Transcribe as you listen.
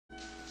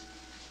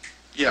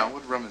Yeah,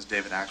 what room is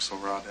David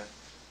Axelrod in?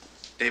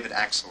 David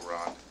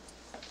Axelrod.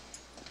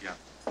 Yeah.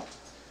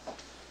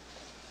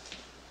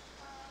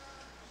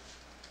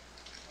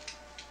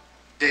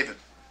 David,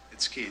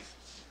 it's Keith.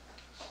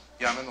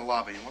 Yeah, I'm in the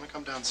lobby. You want to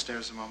come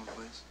downstairs a moment,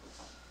 please?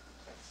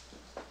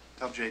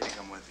 Tell Jade to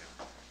come with you.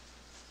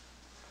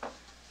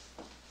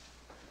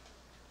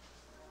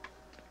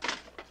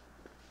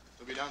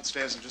 We'll be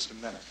downstairs in just a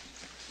minute.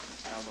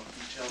 Now, look,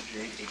 you tell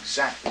Jade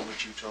exactly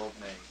what you told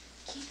me.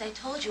 Keith, I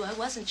told you I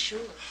wasn't sure.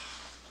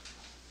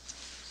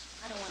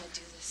 I don't want to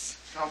do this.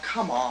 Oh,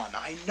 come on.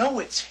 I know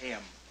it's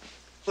him.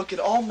 Look, it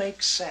all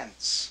makes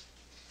sense.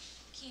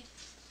 Keith,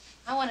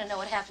 I want to know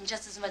what happened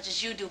just as much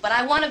as you do, but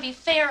I want to be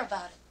fair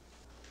about it.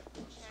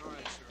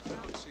 Sorry, sir. I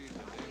don't see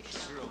the name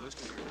Cyril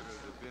listed here.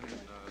 Could have been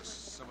in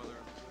some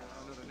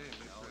another name.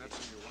 Perhaps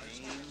in your wife's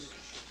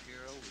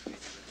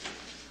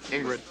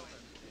name. Ingrid.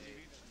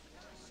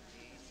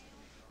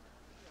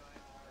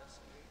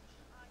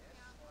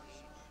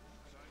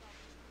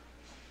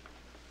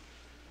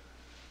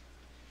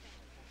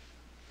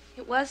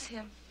 It was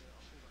him.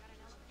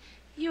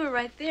 You were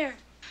right there.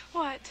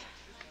 What?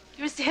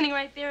 You were standing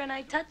right there and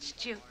I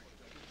touched you.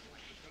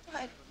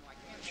 What?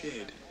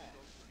 Jade,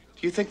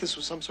 do you think this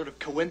was some sort of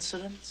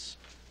coincidence?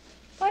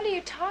 What are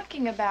you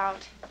talking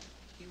about?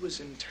 He was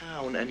in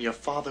town and your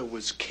father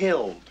was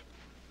killed.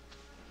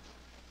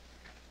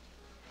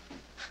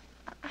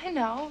 I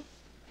know.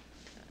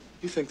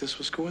 You think this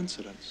was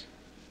coincidence?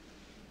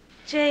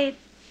 Jade,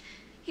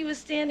 he was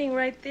standing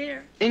right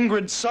there.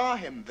 Ingrid saw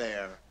him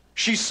there.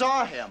 She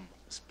saw him.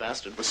 This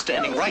bastard was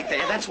standing right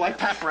there. That's why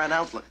Pap ran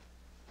out.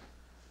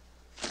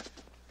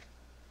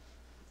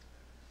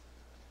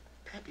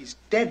 Pappy's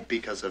dead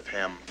because of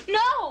him.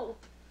 No!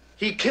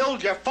 He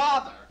killed your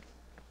father.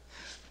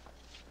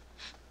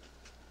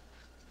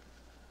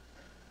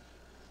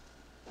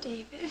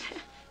 David.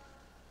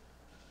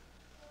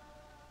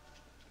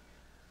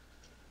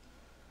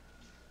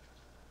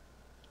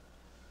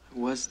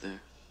 Who was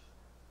there?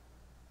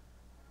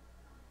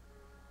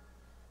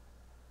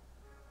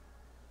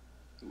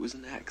 It was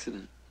an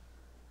accident.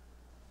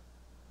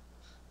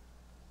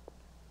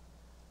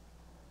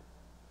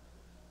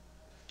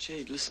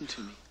 Jade, listen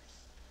to me.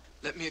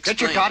 Let me explain.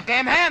 Get your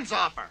goddamn hands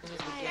off her!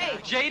 Hey,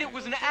 Jade, it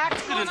was an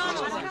accident.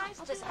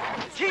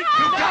 Keith,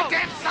 you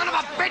goddamn son of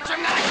a bitch! I'm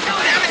gonna kill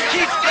you! Damn it,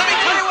 Keith, let me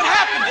tell you what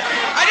happened.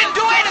 I didn't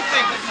do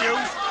anything with you.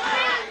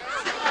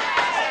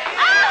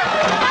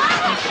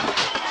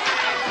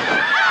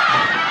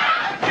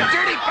 You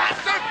dirty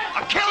bastard!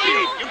 I'll kill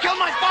you! You killed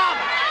my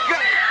father!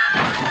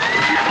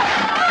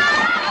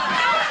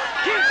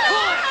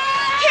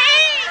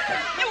 Keith,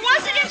 it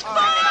wasn't his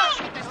fault!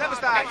 Step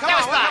aside. Come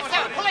on.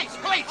 Police!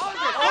 Police!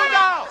 Hold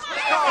on.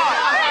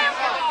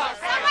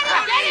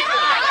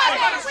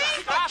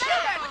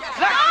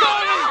 Let go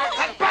of him!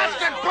 That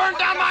bastard burned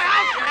down my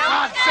house!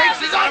 God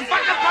sakes, he's on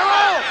fucking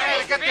parole!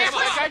 Hey, get this.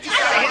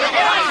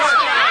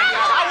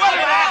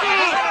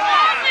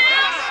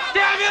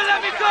 Damn you, let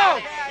me go!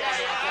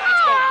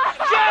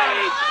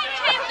 Jade!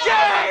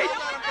 Jade!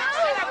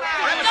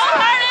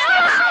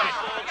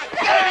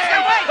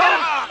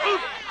 Don't hurt him!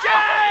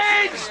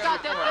 Jade!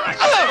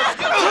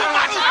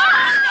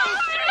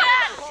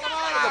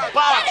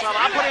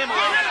 I'll put him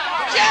away.